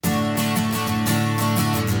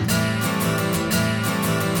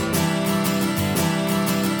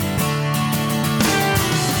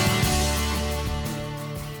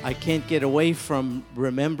can't get away from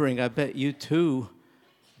remembering, I bet you too,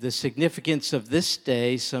 the significance of this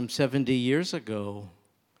day some 70 years ago.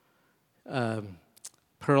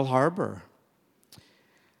 Pearl Harbor.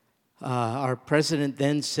 Our president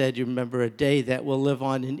then said, you remember, a day that will live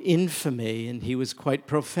on in infamy, and he was quite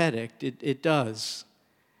prophetic. It does.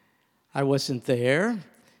 I wasn't there.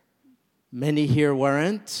 Many here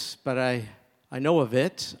weren't, but I know of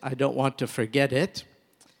it. I don't want to forget it.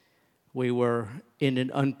 We were in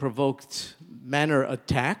an unprovoked manner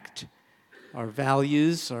attacked. Our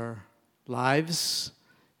values, our lives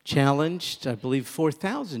challenged. I believe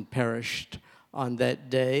 4,000 perished on that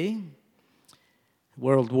day.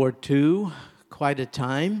 World War II, quite a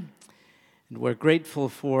time. And we're grateful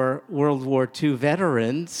for World War II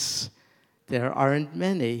veterans. There aren't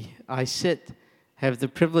many. I have the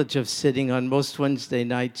privilege of sitting on most Wednesday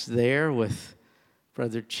nights there with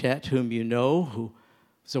Brother Chet, whom you know, who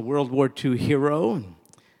was a World War II hero. And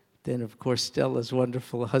then, of course, Stella's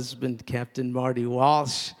wonderful husband, Captain Marty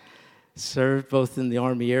Walsh, served both in the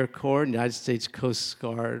Army Air Corps and United States Coast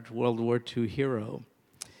Guard, World War II hero.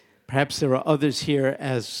 Perhaps there are others here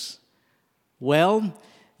as well.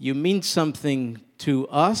 You mean something to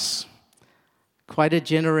us. Quite a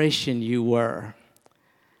generation you were.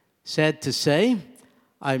 Sad to say,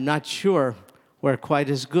 I'm not sure we're quite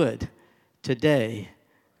as good today,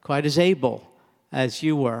 quite as able as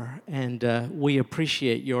you were, and we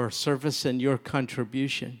appreciate your service and your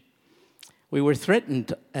contribution. We were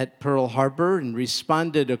threatened at Pearl Harbor and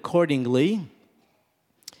responded accordingly,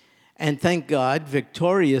 and thank God,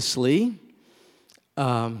 victoriously,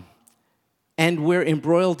 and we're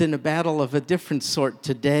embroiled in a battle of a different sort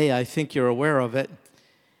today. I think you're aware of it,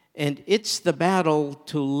 and it's the battle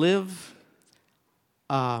to live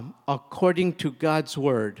according to God's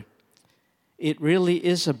Word. It really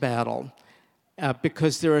is a battle.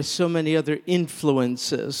 Because there are so many other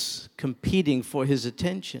influences competing for his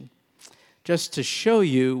attention. Just to show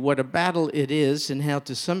you what a battle it is and how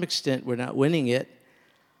to some extent we're not winning it,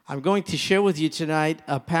 I'm going to share with you tonight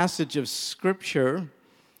a passage of Scripture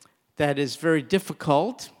that is very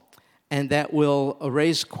difficult and that will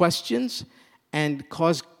raise questions and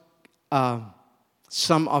cause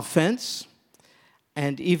some offense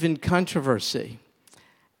and even controversy.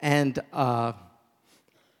 And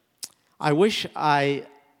I wish I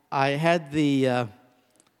had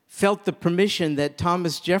felt the permission that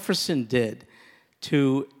Thomas Jefferson did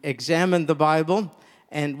to examine the Bible,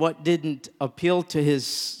 and what didn't appeal to his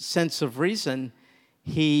sense of reason,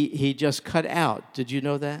 he just cut out. Did you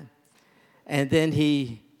know that? And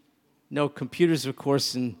then no computers, of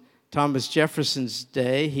course, in Thomas Jefferson's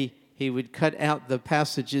day, he would cut out the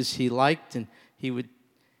passages he liked, and he would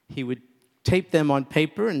tape them on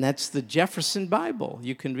paper, and that's the Jefferson Bible.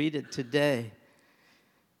 You can read it today.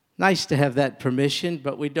 Nice to have that permission,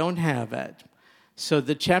 but we don't have it. So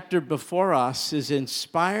the chapter before us is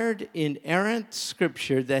inspired, inerrant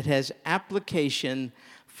Scripture that has application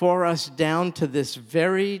for us down to this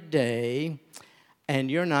very day, and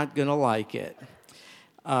you're not going to like it.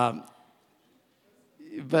 But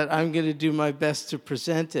I'm going to do my best to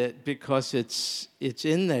present it because it's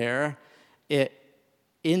in there.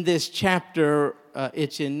 In this chapter,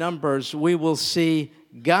 it's in Numbers, we will see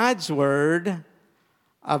God's Word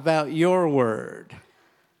about your Word.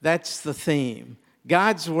 That's the theme.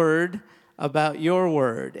 God's Word about your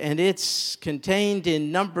Word. And it's contained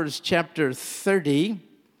in Numbers chapter 30.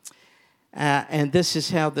 And this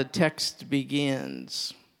is how the text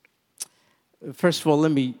begins. First of all,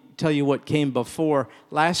 let me tell you what came before.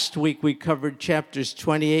 Last week we covered chapters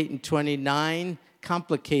 28 and 29,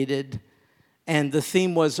 complicated. And the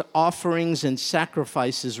theme was offerings and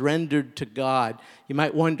sacrifices rendered to God. You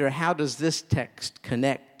might wonder, how does this text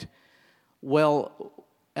connect? Well,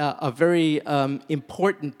 a very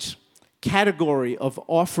important category of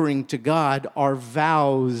offering to God are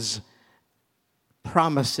vows,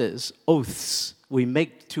 promises, oaths we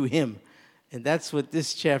make to Him. And that's what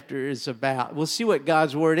this chapter is about. We'll see what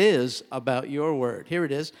God's Word is about your Word. Here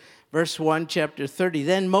it is, verse 1, chapter 30.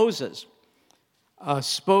 Then Moses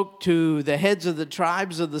spoke to the heads of the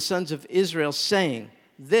tribes of the sons of Israel, saying,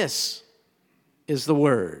 this is the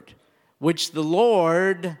word which the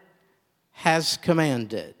Lord has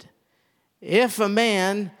commanded. If a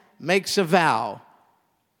man makes a vow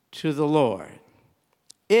to the Lord,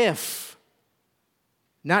 if,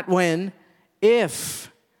 not when,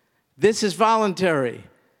 if, this is voluntary.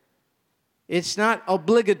 It's not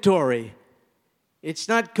obligatory. It's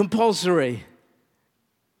not compulsory.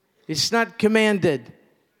 It's not commanded.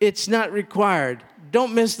 It's not required.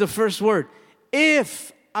 Don't miss the first word.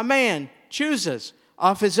 If a man chooses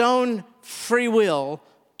of his own free will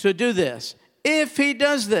to do this, If he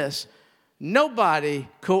does this, nobody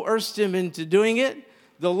coerced him into doing it.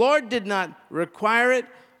 The Lord did not require it.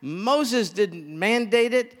 Moses didn't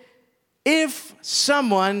mandate it. If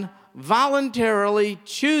someone voluntarily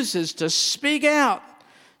chooses to speak out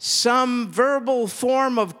some verbal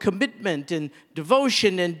form of commitment and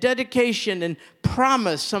devotion and dedication and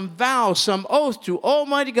promise, some vow, some oath to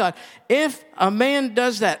Almighty God, if a man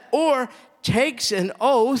does that or takes an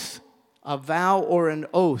oath, a vow or an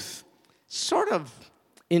oath, sort of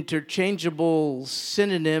interchangeable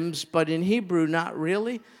synonyms, but in Hebrew, not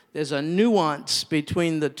really. There's a nuance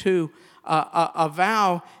between the two. A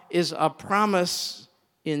vow is a promise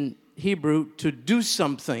in Hebrew to do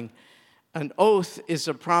something. An oath is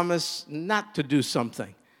a promise not to do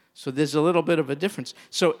something. So there's a little bit of a difference.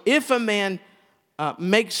 So if a man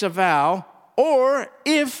makes a vow, or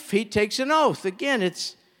if he takes an oath, again,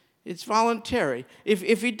 it's voluntary.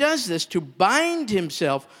 If he does this to bind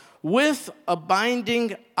himself with a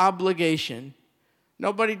binding obligation,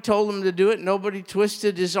 nobody told him to do it, nobody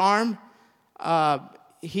twisted his arm,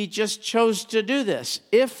 he just chose to do this.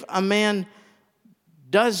 If a man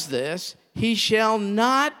does this, he shall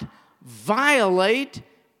not violate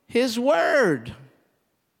his word.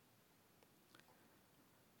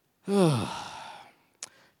 Do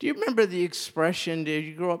you remember the expression, did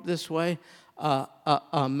you grow up this way?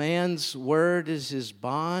 A man's word is his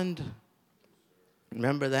bond.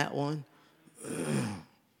 Remember that one?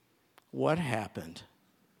 What happened?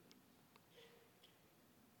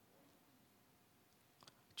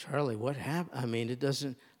 Charlie, what happened? I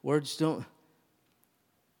mean, words don't,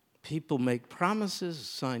 people make promises,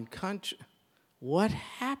 sign contracts. What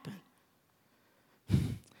happened?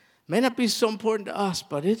 May not be so important to us,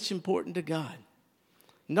 but it's important to God.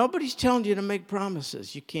 Nobody's telling you to make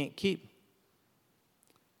promises you can't keep.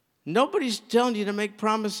 Nobody's telling you to make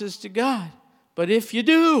promises to God. But if you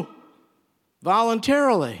do,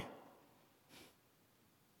 voluntarily,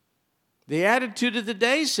 the attitude of the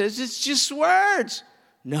day says it's just words.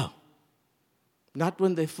 No, not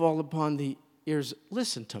when they fall upon the ears.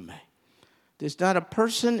 Listen to me. There's not a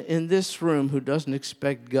person in this room who doesn't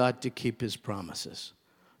expect God to keep his promises.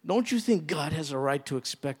 Don't you think God has a right to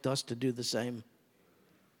expect us to do the same?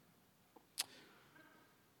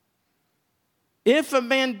 If a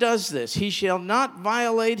man does this, he shall not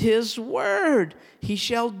violate his word. He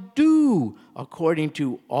shall do according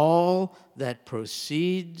to all that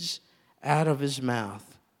proceeds out of his mouth.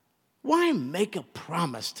 Why make a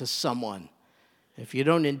promise to someone if you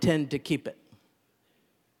don't intend to keep it?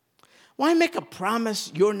 Why make a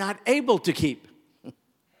promise you're not able to keep?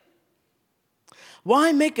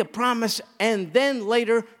 Why make a promise and then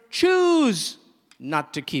later choose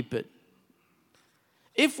not to keep it?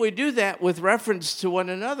 If we do that with reference to one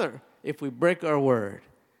another, if we break our word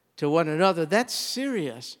to one another, that's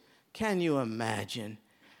serious. Can you imagine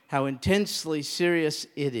how intensely serious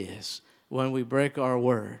it is when we break our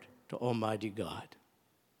word to Almighty God?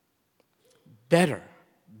 Better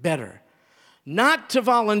not to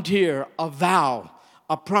volunteer a vow,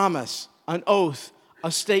 a promise, an oath,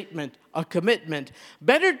 a statement, a commitment.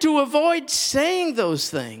 Better to avoid saying those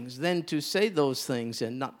things than to say those things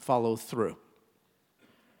and not follow through.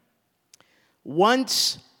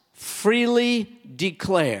 Once freely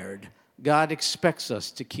declared, God expects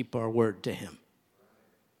us to keep our word to him.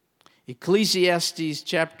 Ecclesiastes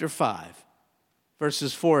chapter 5,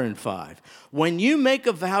 verses 4 and 5. When you make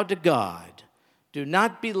a vow to God, do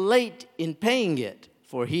not be late in paying it,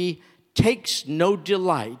 for he takes no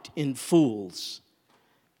delight in fools.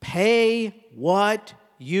 Pay what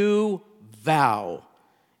you vow.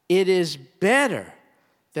 It is better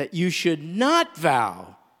that you should not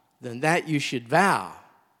vow than that you should vow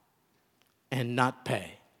and not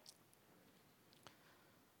pay.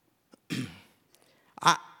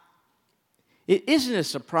 It isn't a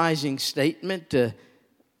surprising statement to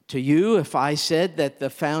you if I said that the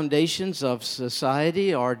foundations of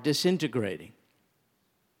society are disintegrating.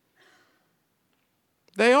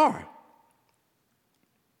 They are.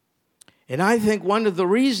 And I think one of the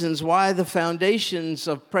reasons why the foundations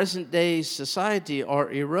of present-day society are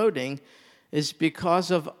eroding is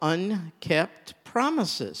because of unkept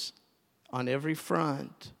promises on every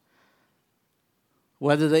front.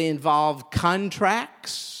 Whether they involve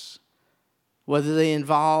contracts, whether they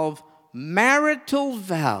involve marital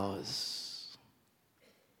vows.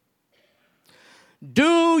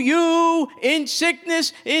 Do you in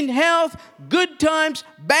sickness, in health, good times,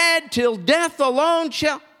 bad, till death alone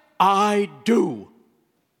shall? I do.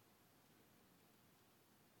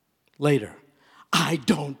 Later, I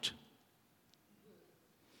don't.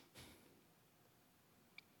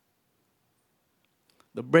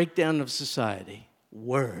 The breakdown of society,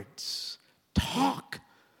 words, talk,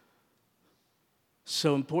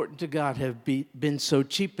 so important to God, have been so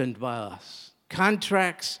cheapened by us.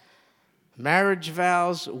 Contracts, marriage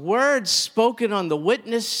vows, words spoken on the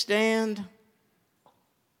witness stand,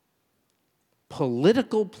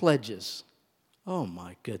 political pledges. Oh,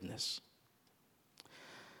 my goodness.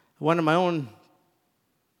 One of my own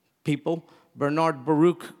people, Bernard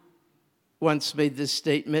Baruch, once made this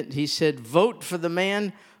statement. He said, "Vote for the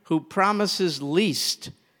man who promises least.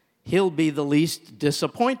 He'll be the least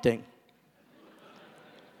disappointing."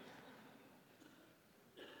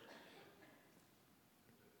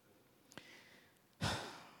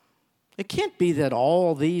 It can't be that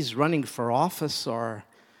all these running for office are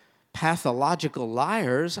pathological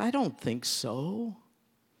liars. I don't think so.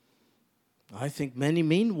 I think many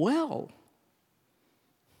mean well.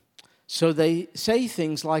 So they say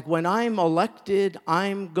things like, when I'm elected,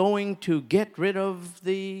 I'm going to get rid of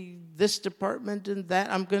this department and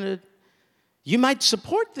that. You might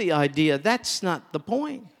support the idea. That's not the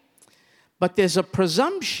point. But there's a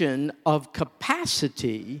presumption of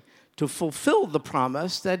capacity to fulfill the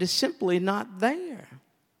promise that is simply not there.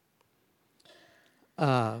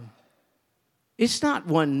 It's not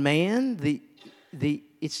one man.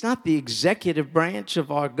 It's not the executive branch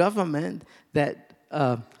of our government that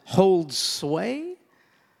holds sway.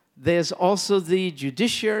 There's also the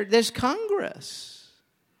judiciary. There's Congress.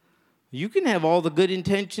 You can have all the good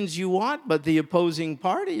intentions you want, but the opposing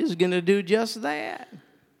party is going to do just that.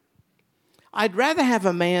 I'd rather have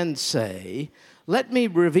a man say, "Let me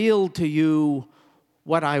reveal to you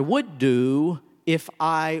what I would do if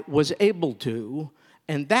I was able to,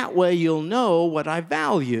 and that way you'll know what I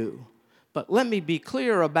value. But let me be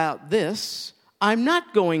clear about this. I'm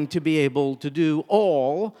not going to be able to do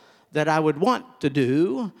all that I would want to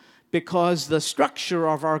do because the structure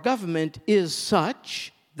of our government is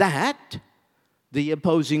such that the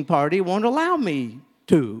opposing party won't allow me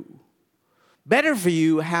to." Better for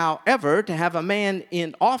you, however, to have a man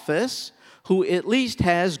in office who at least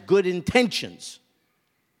has good intentions,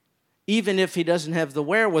 even if he doesn't have the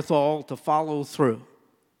wherewithal to follow through.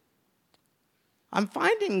 I'm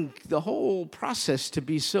finding the whole process to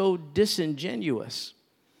be so disingenuous.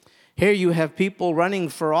 Here you have people running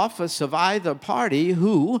for office of either party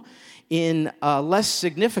who, in less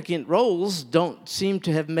significant roles, don't seem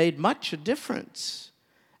to have made much a difference.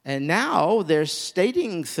 And now they're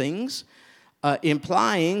stating things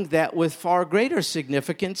implying that with far greater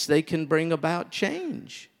significance, they can bring about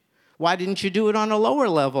change. Why didn't you do it on a lower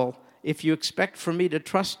level if you expect for me to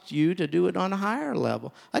trust you to do it on a higher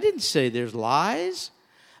level? I didn't say there's lies.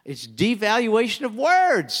 It's devaluation of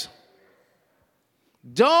words.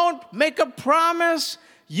 Don't make a promise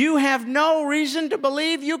you have no reason to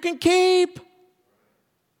believe you can keep.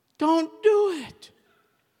 Don't do it.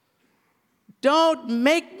 Don't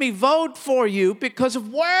make me vote for you because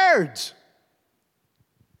of words.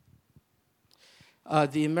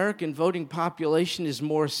 The American voting population is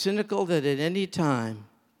more cynical than at any time.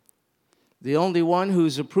 The only one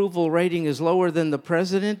whose approval rating is lower than the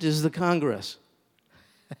president is the Congress.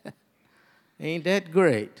 Ain't that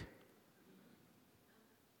great?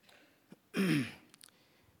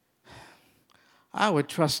 I would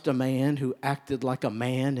trust a man who acted like a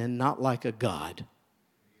man and not like a god.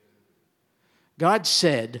 God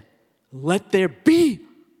said, "Let there be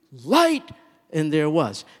light," and there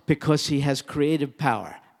was, because he has creative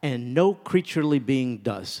power, and no creaturely being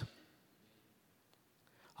does.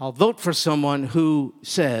 I'll vote for someone who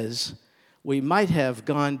says, we might have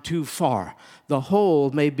gone too far. The hole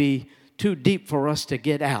may be too deep for us to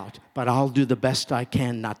get out, but I'll do the best I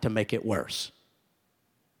can not to make it worse.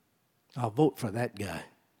 I'll vote for that guy.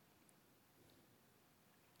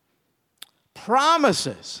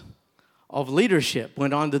 Promises of leadership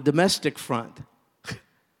went on the domestic front.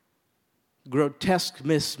 Grotesque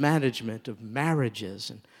mismanagement of marriages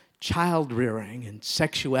and child rearing and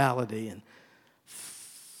sexuality and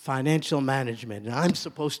financial management. And I'm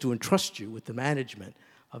supposed to entrust you with the management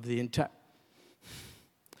of the entire.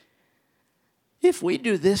 If we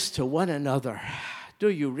do this to one another, do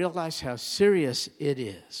you realize how serious it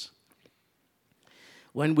is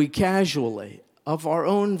when we casually, of our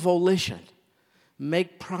own volition,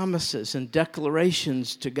 make promises and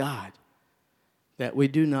declarations to God that we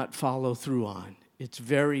do not follow through on? It's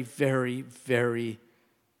very, very, very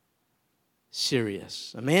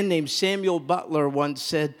serious. A man named Samuel Butler once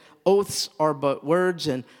said, "Oaths are but words,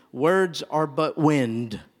 and words are but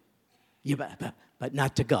wind." But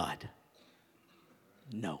not to God.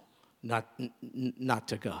 No, not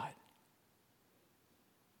to God.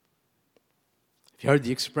 Have you heard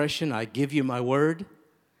the expression, "I give you my word"?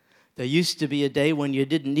 There used to be a day when you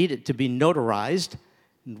didn't need it to be notarized,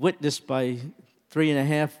 and witnessed by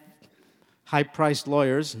 3.5 high-priced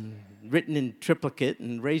lawyers and written in triplicate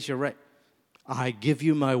and raise your right. I give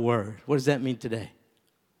you my word. What does that mean today?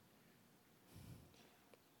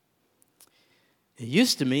 It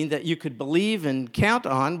used to mean that you could believe and count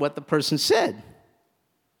on what the person said,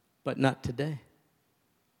 but not today.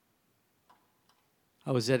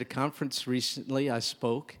 I was at a conference recently. I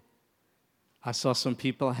spoke. I saw some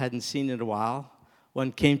people I hadn't seen in a while.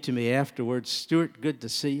 One came to me afterwards, Stuart, good to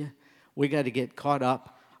see you. We got to get caught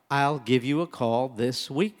up. I'll give you a call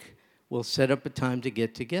this week. We'll set up a time to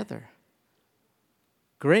get together.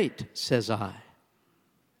 Great, says I.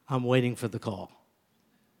 I'm waiting for the call.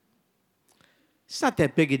 It's not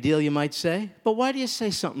that big a deal, you might say, but why do you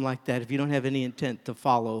say something like that if you don't have any intent to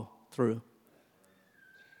follow through?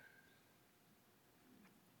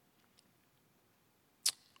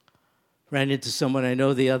 Ran into someone I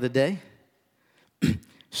know the other day.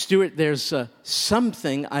 Stuart, there's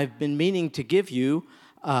something I've been meaning to give you.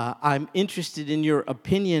 I'm interested in your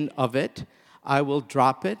opinion of it. I will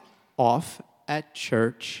drop it off at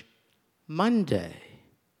church Monday.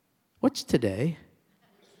 What's today?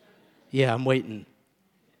 Yeah, I'm waiting.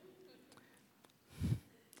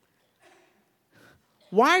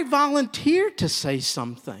 Why volunteer to say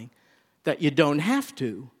something that you don't have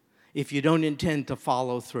to if you don't intend to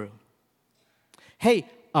follow through? Hey,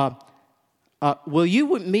 will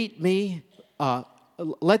you meet me?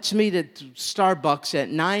 Let's meet at Starbucks at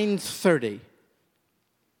 9:30.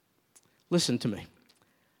 Listen to me.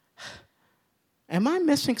 Am I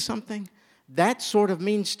missing something? That sort of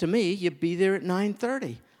means to me you be there at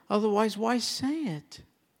 9:30. Otherwise, why say it?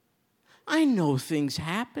 I know things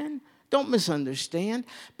happen. Don't misunderstand.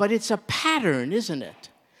 But it's a pattern, isn't it?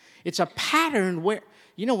 It's a pattern where,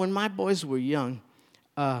 when my boys were young,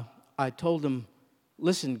 I told them,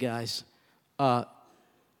 listen, guys,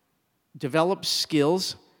 develop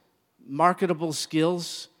skills, marketable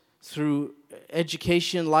skills through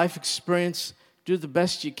education, life experience. Do the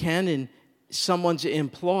best you can in someone's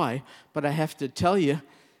employ. But I have to tell you,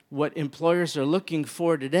 what employers are looking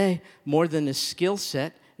for today, more than a skill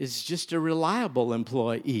set, is just a reliable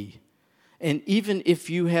employee. And even if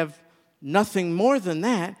you have nothing more than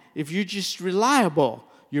that, if you're just reliable,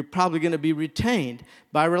 you're probably going to be retained.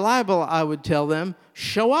 By reliable, I would tell them,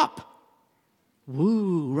 show up.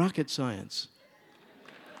 Woo, rocket science.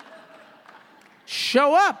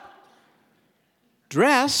 Show up.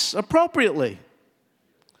 Dress appropriately.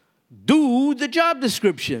 Do the job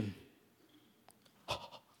description.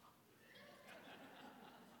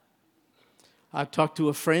 I talked to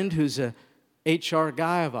a friend who's a HR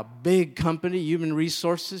guy of a big company, human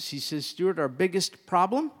resources. He says, Stuart, our biggest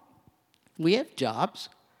problem, we have jobs.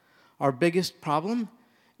 Our biggest problem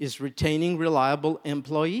is retaining reliable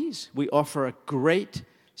employees. We offer a great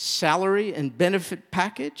salary and benefit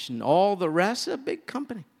package and all the rest. A big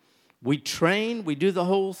company. We train, we do the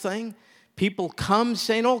whole thing. People come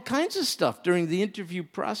saying all kinds of stuff during the interview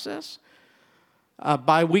process.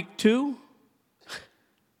 By week 2,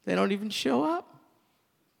 they don't even show up.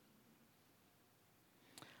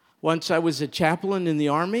 Once I was a chaplain in the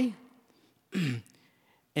Army,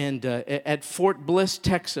 and at Fort Bliss,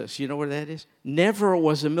 Texas. You know where that is? Never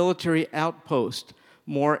was a military outpost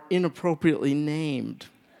more inappropriately named.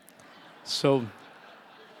 So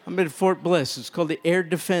I'm at Fort Bliss. It's called the Air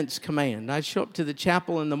Defense Command. I'd show up to the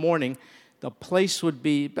chapel in the morning. The place would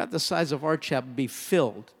be about the size of our chapel, be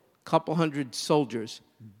filled. A couple hundred soldiers,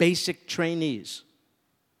 basic trainees,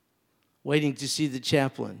 waiting to see the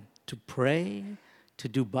chaplain, to pray, to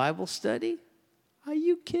do Bible study. Are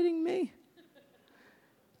you kidding me?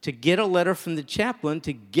 To get a letter from the chaplain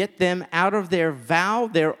to get them out of their vow,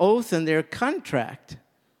 their oath, and their contract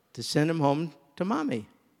to send them home to mommy.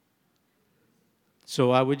 So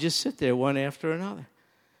I would just sit there one after another.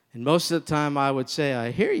 And most of the time I would say, I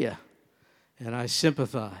hear you, and I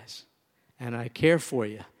sympathize, and I care for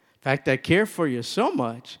you. In fact, I care for you so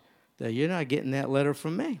much that you're not getting that letter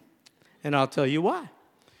from me. And I'll tell you why.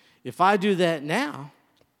 If I do that now,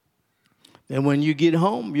 then when you get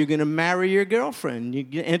home, you're going to marry your girlfriend.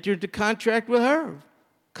 You enter into contract with her,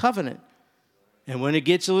 covenant. And when it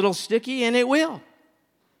gets a little sticky, and it will,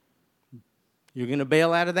 you're going to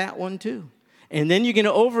bail out of that one too. And then you're going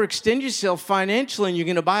to overextend yourself financially, and you're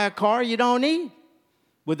going to buy a car you don't need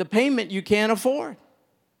with a payment you can't afford.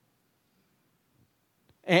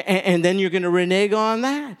 And then you're going to renege on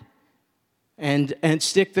that and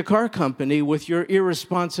stick the car company with your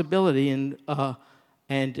irresponsibility and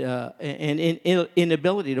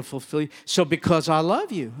inability to fulfill you. So because I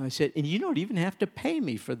love you, I said, and you don't even have to pay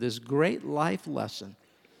me for this great life lesson.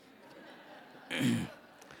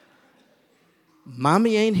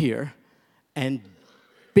 Mommy ain't here, and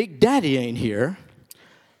Big Daddy ain't here,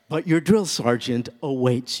 but your drill sergeant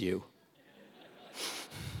awaits you.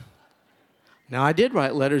 Now, I did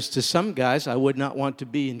write letters to some guys I would not want to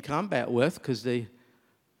be in combat with because they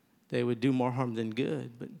would do more harm than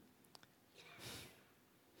good. But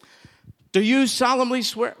do you solemnly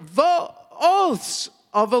swear oaths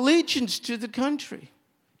of allegiance to the country,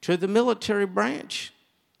 to the military branch?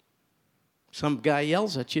 Some guy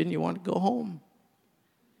yells at you and you want to go home.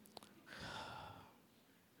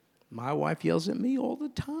 My wife yells at me all the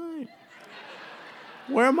time.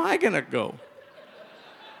 Where am I going to go?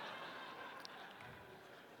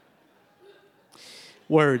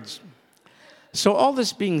 Words. So all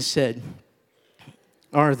this being said,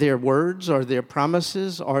 are there words, are there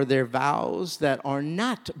promises, are there vows that are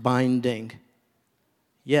not binding?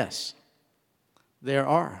 Yes, there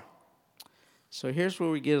are. So here's where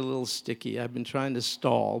we get a little sticky. I've been trying to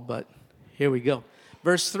stall, but here we go.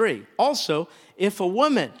 Verse 3. Also, if a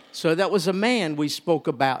woman, so that was a man we spoke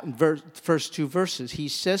about in first two verses. He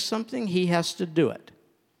says something, he has to do it.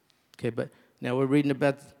 Okay, but now we're reading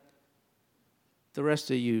about the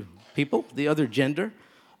rest of you people, the other gender.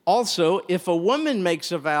 Also, if a woman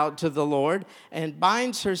makes a vow to the Lord and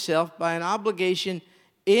binds herself by an obligation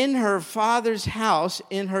in her father's house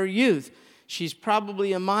in her youth, she's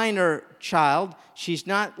probably a minor child. She's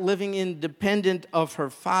not living independent of her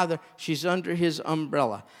father. She's under his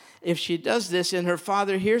umbrella. If she does this and her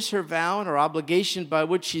father hears her vow and her obligation by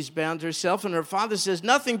which she's bound herself, and her father says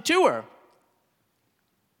nothing to her,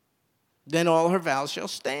 then all her vows shall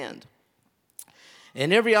stand.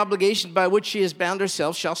 And every obligation by which she has bound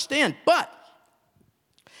herself shall stand. But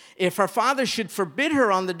if her father should forbid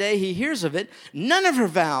her on the day he hears of it, none of her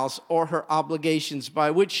vows or her obligations by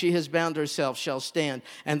which she has bound herself shall stand.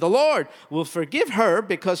 And the Lord will forgive her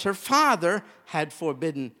because her father had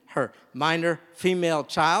forbidden her. Minor female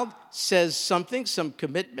child says something, some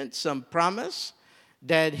commitment, some promise.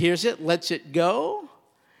 Dad hears it, lets it go.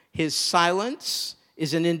 His silence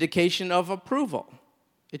is an indication of approval.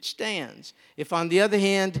 It stands. If, on the other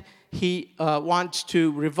hand, he wants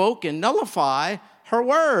to revoke and nullify her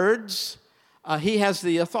words, he has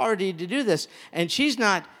the authority to do this. And she's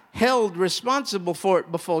not held responsible for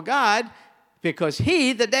it before God because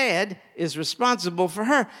he, the dad, is responsible for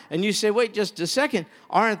her. And you say, wait just a second,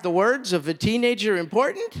 aren't the words of a teenager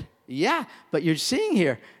important? Yeah, but you're seeing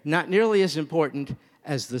here, not nearly as important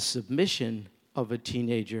as the submission of a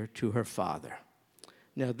teenager to her father.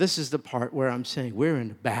 Now, this is the part where I'm saying we're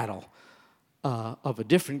in a battle of a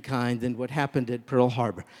different kind than what happened at Pearl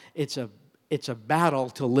Harbor. It's a battle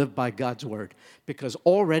to live by God's word, because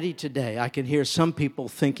already today I can hear some people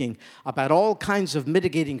thinking about all kinds of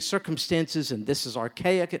mitigating circumstances, and this is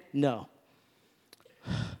archaic. No.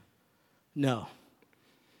 No.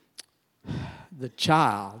 The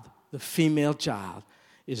child, the female child,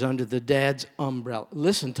 is under the dad's umbrella.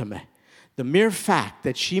 Listen to me. The mere fact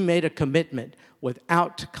that she made a commitment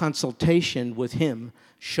without consultation with him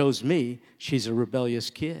shows me she's a rebellious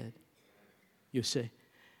kid, you see.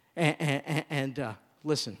 And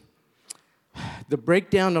listen, the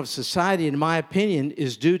breakdown of society, in my opinion,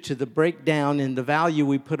 is due to the breakdown in the value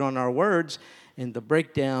we put on our words and the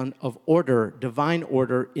breakdown of order, divine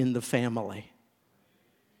order in the family.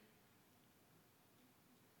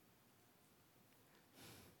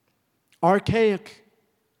 Archaic,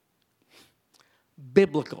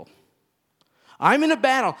 biblical. I'm in a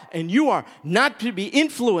battle, and you are not to be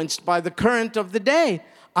influenced by the current of the day.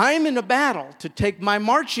 I'm in a battle to take my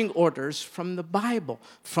marching orders from the Bible,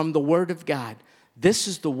 from the Word of God. This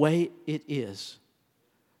is the way it is.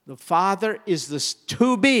 The Father is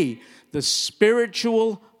to be the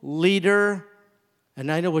spiritual leader.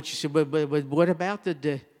 And I know what you said, but what about the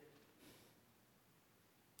day?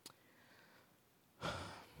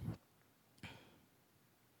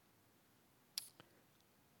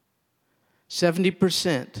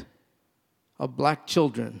 70% of black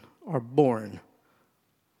children are born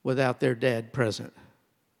without their dad present.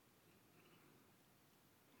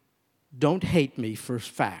 Don't hate me for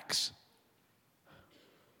facts.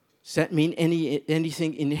 Does that mean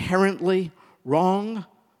anything inherently wrong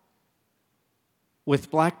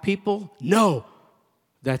with black people? No.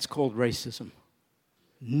 That's called racism.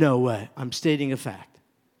 No way. I'm stating a fact.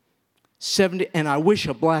 70, and I wish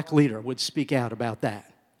a black leader would speak out about that.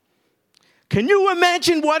 Can you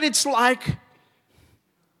imagine what it's like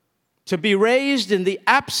to be raised in the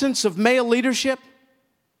absence of male leadership?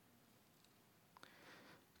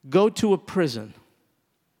 Go to a prison,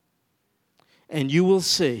 and you will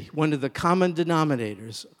see one of the common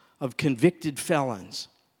denominators of convicted felons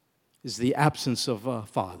is the absence of a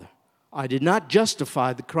father. I did not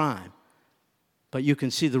justify the crime, but you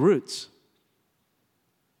can see the roots.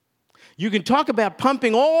 You can talk about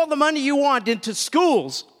pumping all the money you want into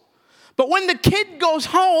schools, but when the kid goes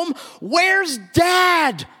home, where's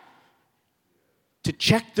dad to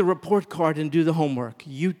check the report card and do the homework?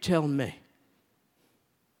 You tell me.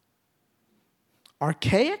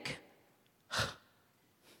 Archaic?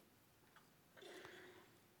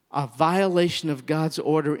 A violation of God's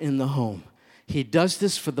order in the home. He does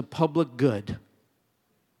this for the public good.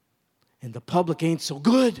 And the public ain't so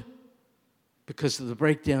good because of the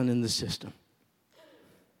breakdown in the system.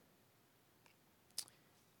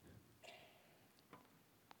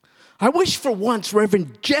 I wish for once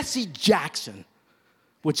Reverend Jesse Jackson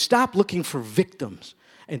would stop looking for victims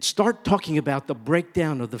and start talking about the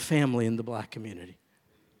breakdown of the family in the black community.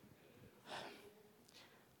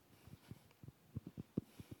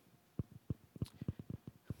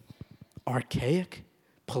 Archaic,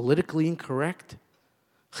 politically incorrect.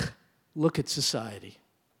 Look at society.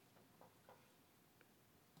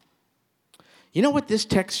 You know what this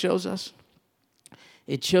text shows us?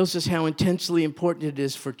 It shows us how intensely important it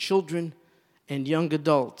is for children and young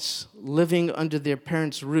adults living under their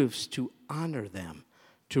parents' roofs to honor them,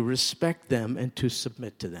 to respect them, and to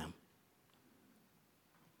submit to them.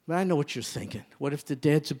 But I know what you're thinking. What if the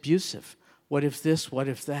dad's abusive? What if this? What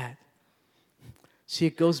if that? See,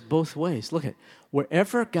 it goes both ways. Look at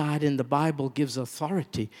wherever God in the Bible gives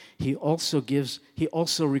authority, he also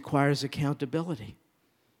requires accountability.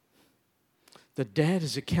 The dad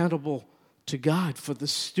is accountable to God for the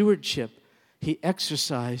stewardship he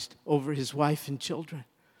exercised over his wife and children.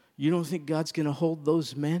 You don't think God's going to hold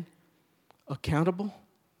those men accountable?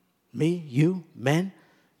 Me, you, men?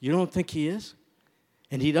 You don't think he is?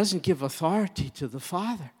 And he doesn't give authority to the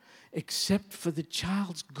father except for the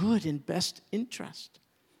child's good and best interest.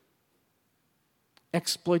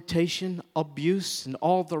 Exploitation, abuse, and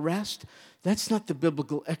all the rest, that's not the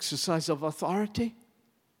biblical exercise of authority.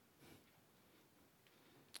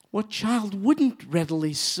 What child wouldn't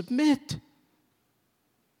readily submit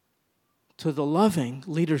to the loving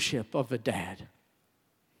leadership of a dad?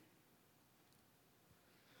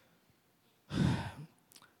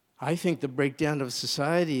 I think the breakdown of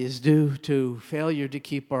society is due to failure to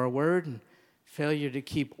keep our word and failure to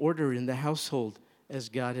keep order in the household as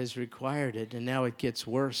God has required it. And now it gets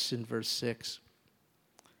worse in verse 6.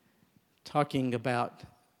 Talking about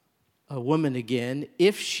a woman again.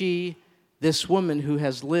 If this woman who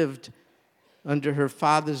has lived under her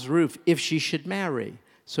father's roof, if she should marry.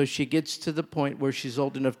 So she gets to the point where she's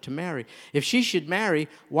old enough to marry. If she should marry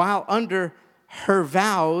while under her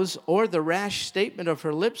vows or the rash statement of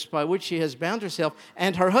her lips by which she has bound herself,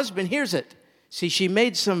 and her husband hears it. See, she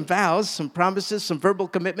made some vows, some promises, some verbal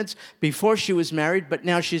commitments before she was married, but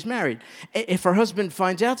now she's married. If her husband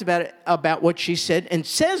finds out about what she said and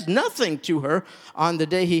says nothing to her on the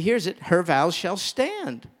day he hears it, her vows shall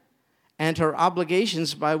stand, and her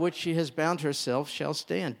obligations by which she has bound herself shall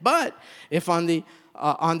stand. But if on the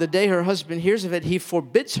day her husband hears of it, he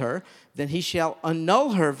forbids her, then he shall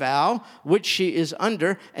annul her vow which she is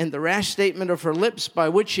under, and the rash statement of her lips by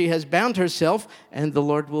which she has bound herself, and the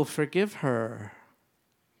Lord will forgive her.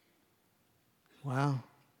 Wow.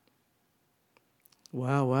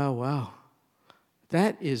 Wow, wow, wow.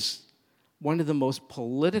 That is one of the most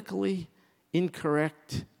politically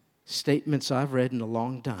incorrect statements I've read in a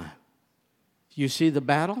long time. You see the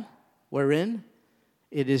battle we're in?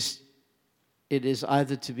 It is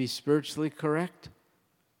either to be spiritually correct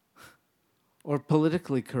or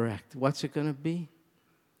politically correct. What's it going to be?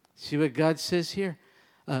 See what God says here?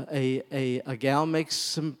 A gal makes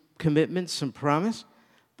some commitment, some promise,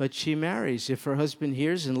 but she marries. If her husband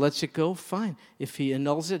hears and lets it go, fine. If he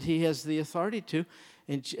annuls it, he has the authority to.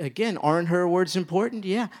 And again, aren't her words important?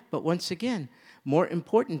 Yeah, but once again, more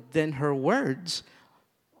important than her words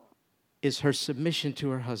is her submission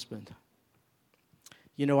to her husband.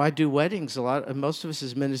 You know, I do weddings a lot. Most of us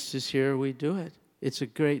as ministers here, we do it. It's a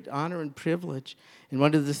great honor and privilege. And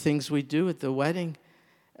one of the things we do at the wedding,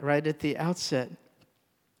 right at the outset,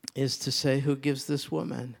 is to say, who gives this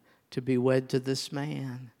woman to be wed to this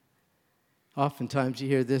man? Oftentimes you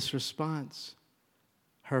hear this response,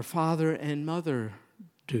 her father and mother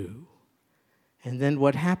do. And then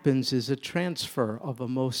what happens is a transfer of a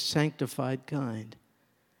most sanctified kind.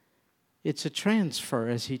 It's a transfer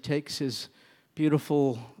as he takes his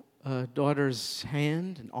beautiful daughter's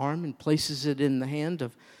hand and arm and places it in the hand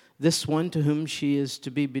of this one to whom she is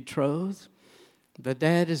to be betrothed. The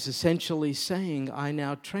dad is essentially saying, I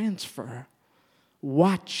now transfer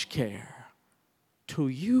watch care to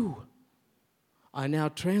you. I now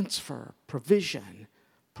transfer provision,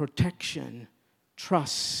 protection,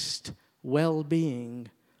 trust, well-being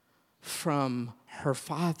from her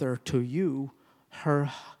father to you,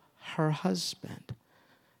 her her husband.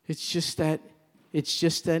 It's just that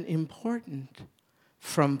important.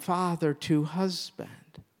 From father to husband.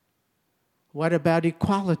 What about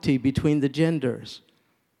equality between the genders?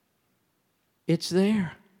 It's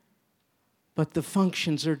there. But the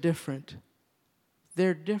functions are different.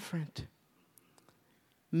 They're different.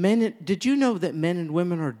 Did you know that men and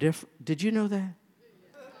women are different? Did you know that?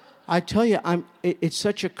 I tell you, it's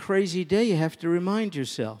such a crazy day, you have to remind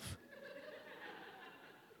yourself.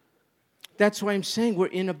 That's why I'm saying we're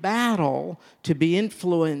in a battle to be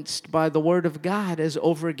influenced by the Word of God as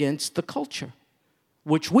over against the culture,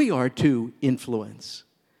 which we are to influence.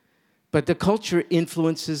 But the culture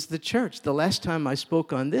influences the church. The last time I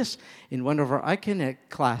spoke on this, in one of our iConnect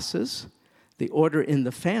classes, the order in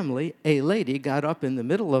the family, a lady got up in the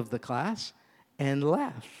middle of the class and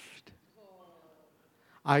left.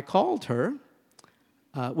 I called her,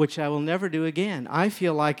 which I will never do again. I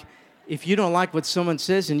feel like if you don't like what someone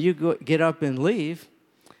says and you get up and leave,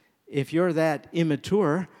 if you're that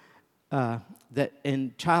immature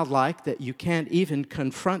and childlike that you can't even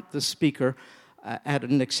confront the speaker at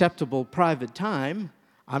an acceptable private time,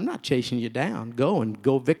 I'm not chasing you down.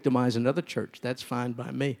 Go victimize another church. That's fine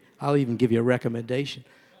by me. I'll even give you a recommendation.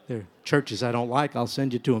 There are churches I don't like. I'll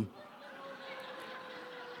send you to them.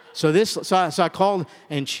 So I called,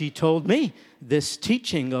 and she told me this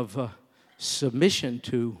teaching of submission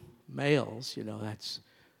to males, that's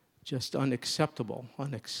just unacceptable.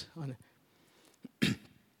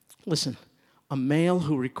 Listen, a male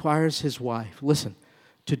who requires his wife,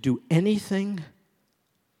 to do anything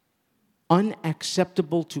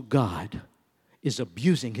unacceptable to God is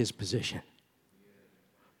abusing his position.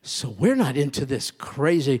 So we're not into this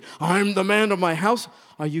crazy, I'm the man of my house.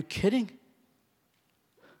 Are you kidding?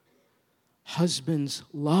 Husbands,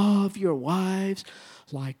 love your wives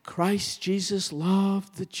like Christ Jesus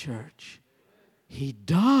loved the church. He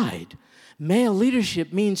died. Male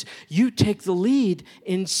leadership means you take the lead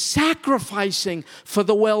in sacrificing for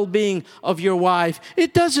the well-being of your wife.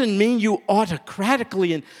 It doesn't mean you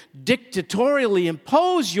autocratically and dictatorially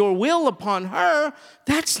impose your will upon her.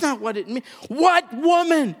 That's not what it means. What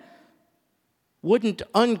woman wouldn't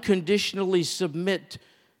unconditionally submit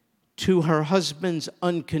to her husband's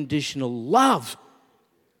unconditional love?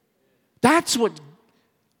 That's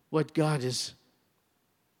what God is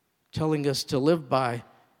telling us to live by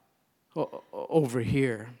over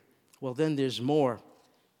here. Well, then there's more.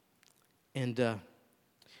 And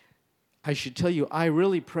I should tell you, I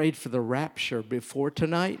really prayed for the rapture before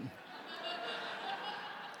tonight.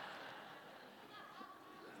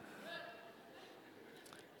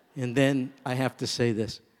 And then I have to say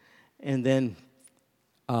this. And then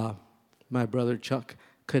my brother Chuck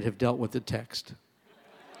could have dealt with the text.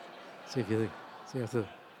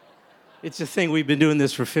 It's a thing. We've been doing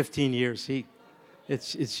this for 15 years.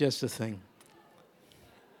 It's just a thing.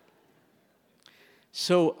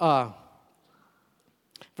 So,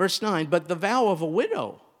 verse 9, but the vow of a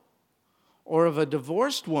widow or of a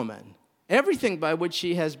divorced woman, everything by which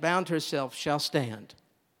she has bound herself shall stand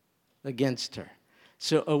against her.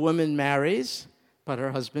 So a woman marries, but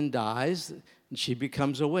her husband dies, and she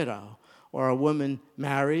becomes a widow. Or a woman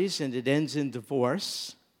marries, and it ends in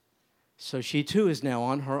divorce, so she too is now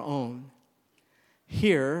on her own.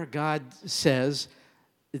 Here, God says,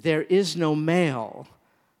 there is no male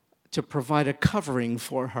to provide a covering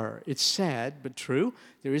for her. It's sad, but true.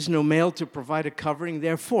 There is no male to provide a covering.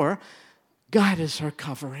 Therefore, God is her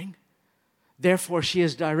covering. Therefore, she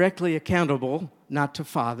is directly accountable, not to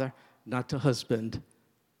father, not to husband,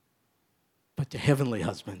 but to heavenly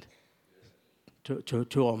husband,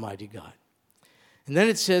 to Almighty God. And then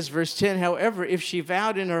it says, verse 10, however, if she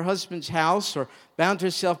vowed in her husband's house or bound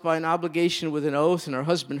herself by an obligation with an oath, and her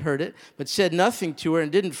husband heard it, but said nothing to her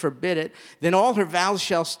and didn't forbid it, then all her vows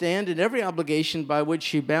shall stand, and every obligation by which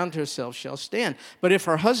she bound herself shall stand. But if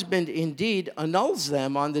her husband indeed annuls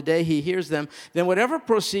them on the day he hears them, then whatever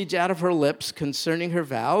proceeds out of her lips concerning her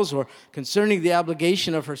vows or concerning the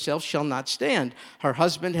obligation of herself shall not stand. Her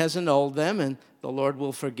husband has annulled them, and the Lord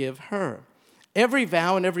will forgive her. Every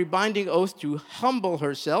vow and every binding oath to humble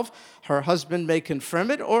herself, her husband may confirm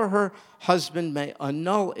it, or her husband may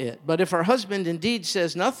annul it. But if her husband indeed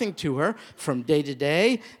says nothing to her from day to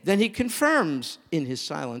day, then he confirms in his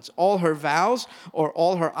silence all her vows or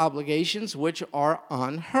all her obligations which are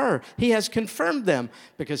on her. He has confirmed them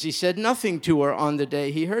because he said nothing to her on the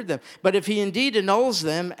day he heard them. But if he indeed annuls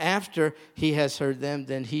them after he has heard them,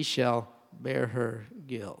 then he shall bear her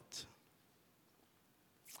guilt.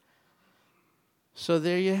 So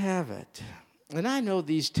there you have it. And I know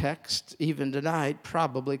these texts, even tonight,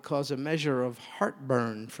 probably cause a measure of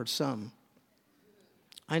heartburn for some.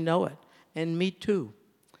 I know it. And me too.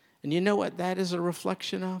 And you know what that is a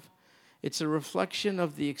reflection of? It's a reflection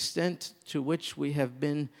of the extent to which we have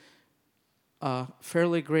been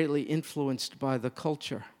fairly greatly influenced by the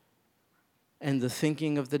culture and the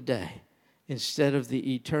thinking of the day instead of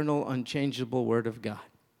the eternal, unchangeable Word of God.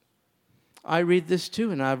 I read this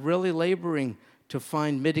too, and I'm really laboring to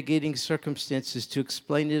find mitigating circumstances to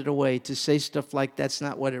explain it away, to say stuff like that's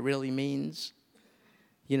not what it really means.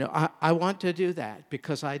 You know, I want to do that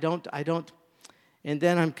because I don't, and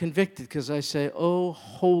then I'm convicted because I say, oh,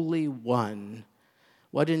 Holy One,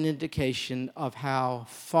 what an indication of how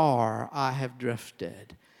far I have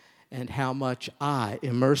drifted and how much I,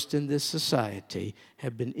 immersed in this society,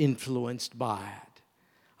 have been influenced by it.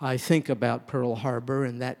 I think about Pearl Harbor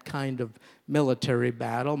and that kind of military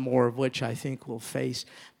battle, more of which I think we'll face.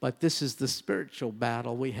 But this is the spiritual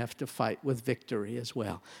battle we have to fight with victory as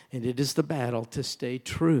well. And it is the battle to stay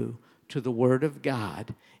true to the Word of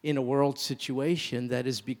God in a world situation that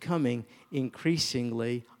is becoming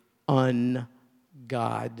increasingly ungodly.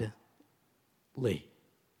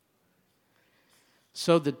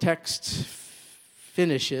 So the text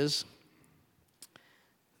finishes.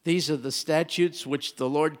 These are the statutes which the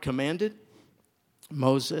Lord commanded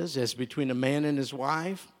Moses, as between a man and his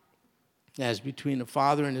wife, as between a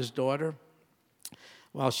father and his daughter,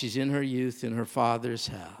 while she's in her youth in her father's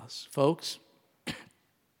house. Folks,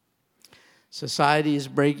 society is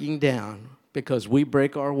breaking down because we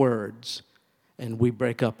break our words and we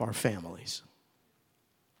break up our families.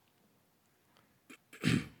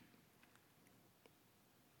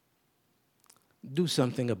 Do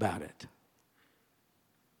something about it.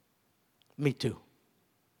 Me too.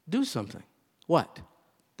 Do something. What?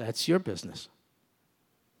 That's your business.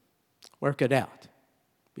 Work it out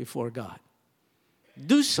before God.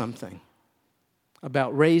 Do something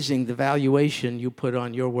about raising the valuation you put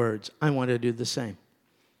on your words. I want to do the same.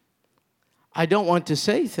 I don't want to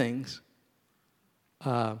say things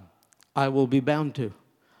I will be bound to.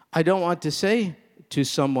 I don't want to say to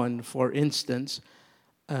someone, for instance,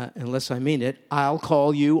 unless I mean it, I'll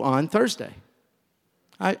call you on Thursday.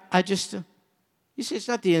 I just, you see, it's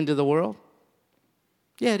not the end of the world.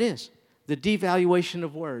 Yeah, it is. The devaluation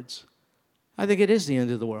of words. I think it is the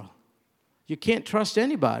end of the world. You can't trust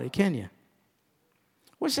anybody, can you?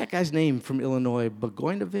 What's that guy's name from Illinois?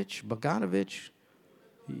 Bogdanovich?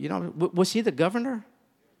 You know, was he the governor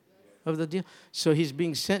of the deal? So he's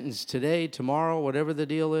being sentenced today, tomorrow, whatever the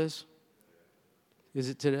deal is. Is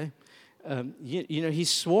it today? You know, he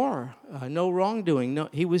swore no wrongdoing. No,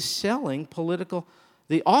 he was selling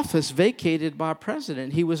the office vacated by a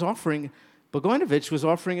president. He was offering, Bogdanovich was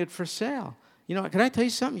offering it for sale. You know, can I tell you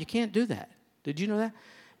something? You can't do that. Did you know that?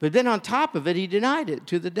 But then on top of it, he denied it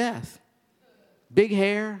to the death. Big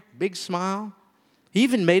hair, big smile. He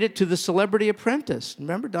even made it to the Celebrity Apprentice.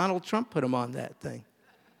 Remember, Donald Trump put him on that thing.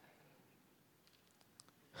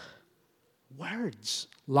 Words.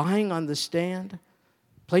 Lying on the stand.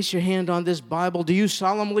 Place your hand on this Bible. Do you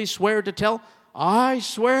solemnly swear to tell? I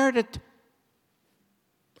swear to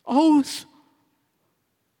oath.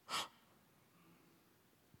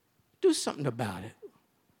 Do something about it.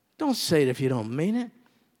 Don't say it if you don't mean it.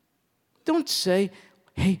 Don't say,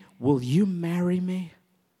 hey, will you marry me?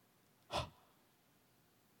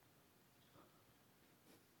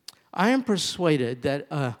 I am persuaded that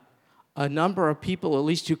a number of people, at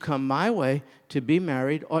least who come my way to be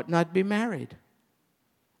married, ought not be married.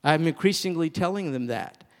 I'm increasingly telling them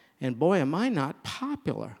that. And boy, am I not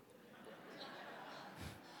popular.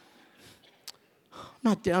 I'm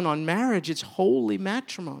not down on marriage. It's holy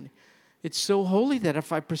matrimony. It's so holy that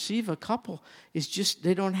if I perceive a couple is just,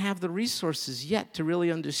 they don't have the resources yet to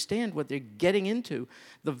really understand what they're getting into,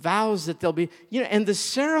 the vows that they'll be, you know, and the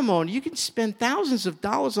ceremony. You can spend thousands of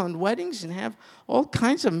dollars on weddings and have all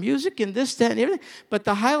kinds of music and this, that, and everything. But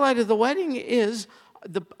the highlight of the wedding is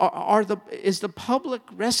the public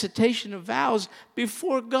recitation of vows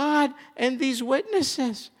before God and these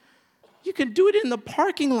witnesses. You can do it in the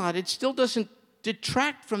parking lot. It still doesn't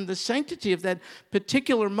detract from the sanctity of that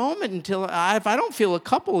particular moment until if I don't feel a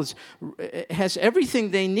couple has everything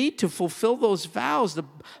they need to fulfill those vows, the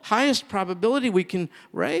highest probability we can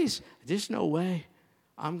raise. There's no way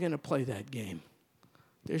I'm going to play that game.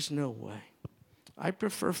 There's no way. I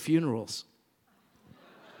prefer funerals.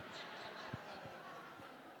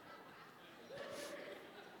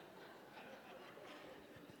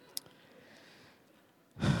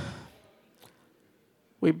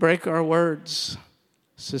 We break our words.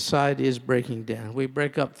 Society is breaking down. We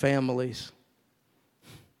break up families.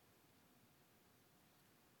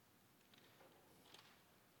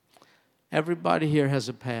 Everybody here has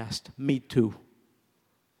a past. Me too.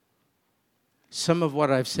 Some of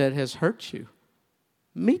what I've said has hurt you.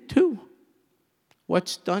 Me too.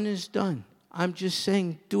 What's done is done. I'm just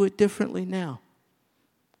saying, do it differently now.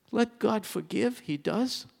 Let God forgive. He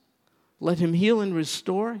does. Let him heal and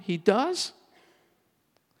restore. He does.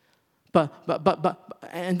 But,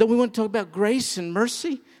 and then we want to talk about grace and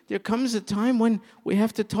mercy. There comes a time when we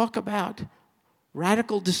have to talk about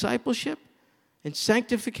radical discipleship and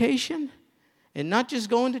sanctification, and not just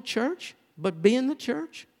going to church, but being the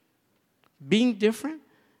church, being different,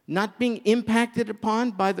 not being impacted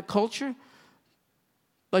upon by the culture,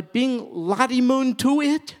 but being latimun to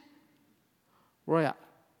it. Roy,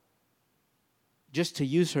 just to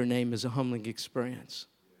use her name is a humbling experience.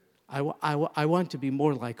 I want to be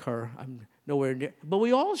more like her. I'm nowhere near, but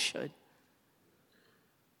we all should.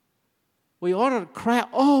 We ought to cry,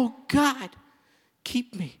 oh God,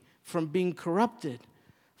 keep me from being corrupted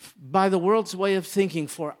by the world's way of thinking,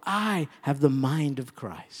 for I have the mind of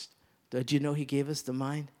Christ. Did you know he gave us the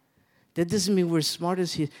mind? That doesn't mean we're smart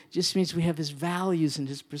as he is. It just means we have his values and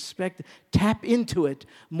his perspective. Tap into it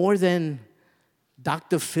more than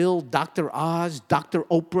Dr. Phil, Dr. Oz, Dr.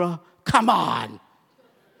 Oprah. Come on.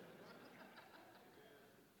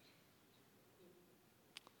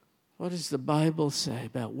 What does the Bible say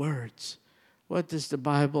about words? What does the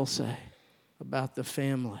Bible say about the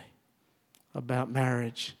family, about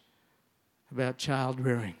marriage, about child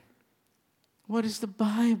rearing? What does the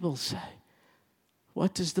Bible say?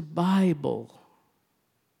 What does the Bible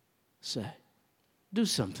say? Do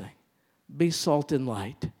something. Be salt and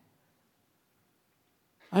light.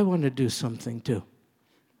 I want to do something too.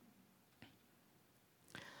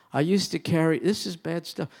 I used to carry, this is bad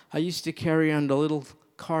stuff, I used to carry on the little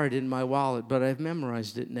card in my wallet, but I've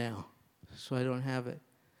memorized it now, so I don't have it.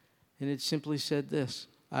 And it simply said this: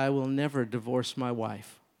 I will never divorce my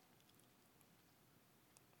wife.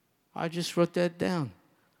 I just wrote that down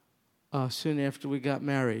soon after we got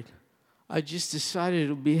married. I just decided it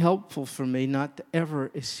would be helpful for me not to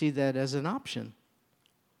ever see that as an option.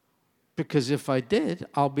 Because if I did,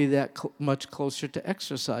 I'll be that much closer to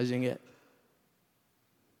exercising it.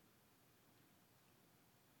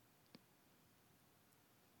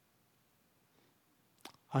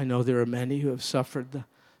 I know there are many who have suffered the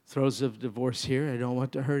throes of divorce here. I don't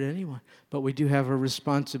want to hurt anyone. But we do have a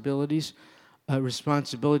responsibility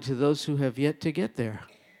to those who have yet to get there.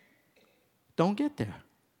 Don't get there.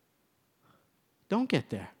 Don't get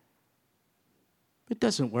there. It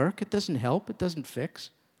doesn't work. It doesn't help. It doesn't fix.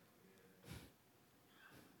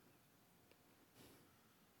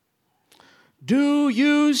 Do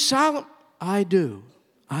you solemn? I do.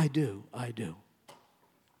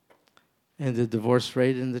 And the divorce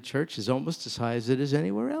rate in the church is almost as high as it is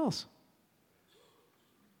anywhere else.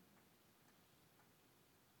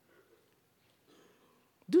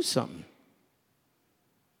 Do something.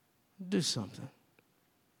 Do something.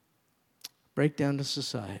 Break down the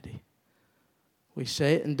society. We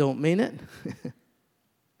say it and don't mean it.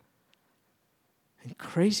 And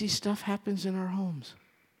crazy stuff happens in our homes.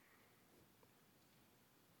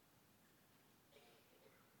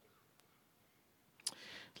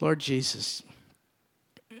 Lord Jesus,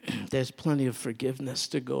 there's plenty of forgiveness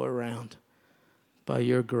to go around by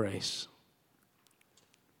your grace.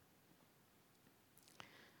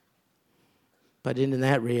 But in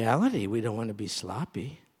that reality, we don't want to be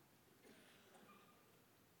sloppy.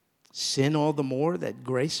 Sin all the more that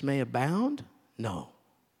grace may abound? No.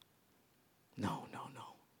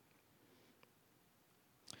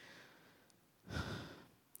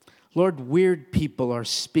 Lord, weird people are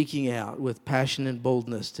speaking out with passion and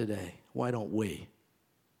boldness today. Why don't we?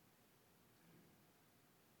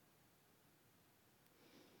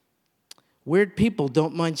 Weird people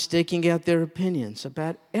don't mind staking out their opinions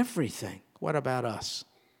about everything. What about us?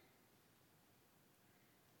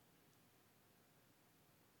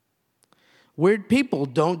 Weird people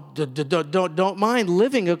don't mind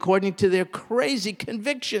living according to their crazy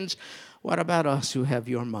convictions. What about us who have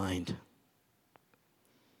your mind?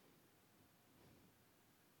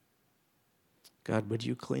 God, would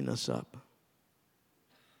you clean us up?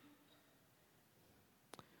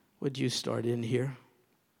 Would you start in here?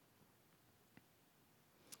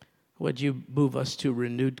 Would you move us to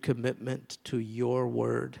renewed commitment to your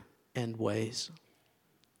word and ways?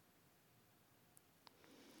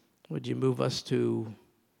 Would you move us to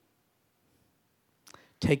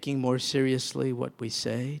taking more seriously what we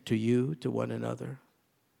say to you, to one another,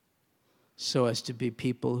 so as to be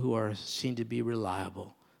people who are seen to be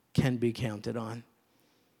reliable, can be counted on?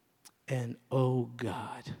 And oh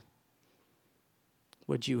God,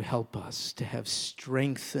 would you help us to have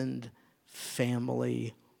strengthened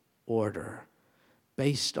family order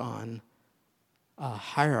based on a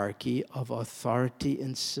hierarchy of authority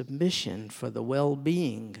and submission for the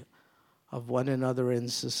well-being of one another in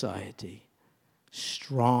society.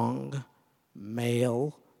 Strong,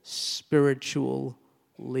 male, spiritual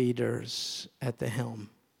leaders at the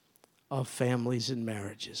helm of families and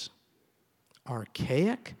marriages.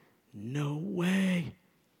 Archaic? No way.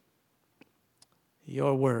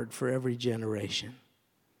 Your word for every generation.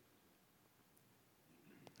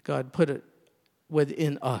 God, put it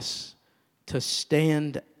within us to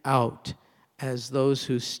stand out as those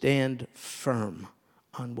who stand firm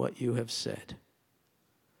on what you have said.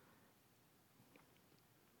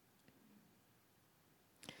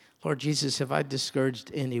 Lord Jesus, have I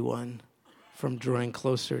discouraged anyone from drawing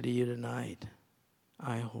closer to you tonight?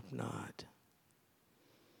 I hope not.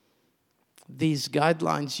 These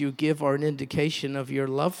guidelines you give are an indication of your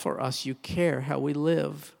love for us. You care how we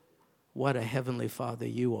live. What a heavenly Father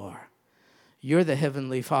you are. You're the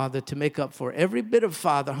heavenly Father to make up for every bit of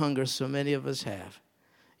father hunger so many of us have.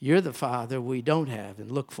 You're the Father we don't have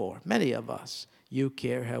and look for. Many of us, you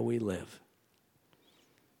care how we live.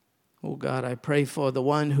 Oh God, I pray for the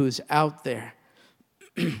one who's out there,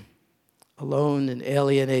 alone and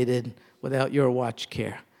alienated without your watch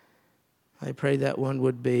care. I pray that one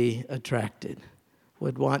would be attracted,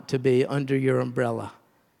 would want to be under your umbrella,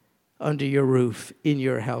 under your roof, in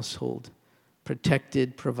your household,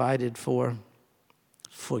 protected, provided for,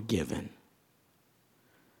 forgiven.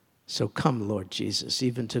 So come, Lord Jesus,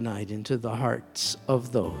 even tonight into the hearts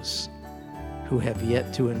of those who have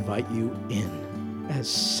yet to invite you in as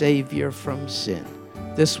Savior from sin.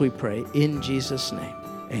 This we pray in Jesus' name.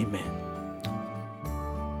 Amen.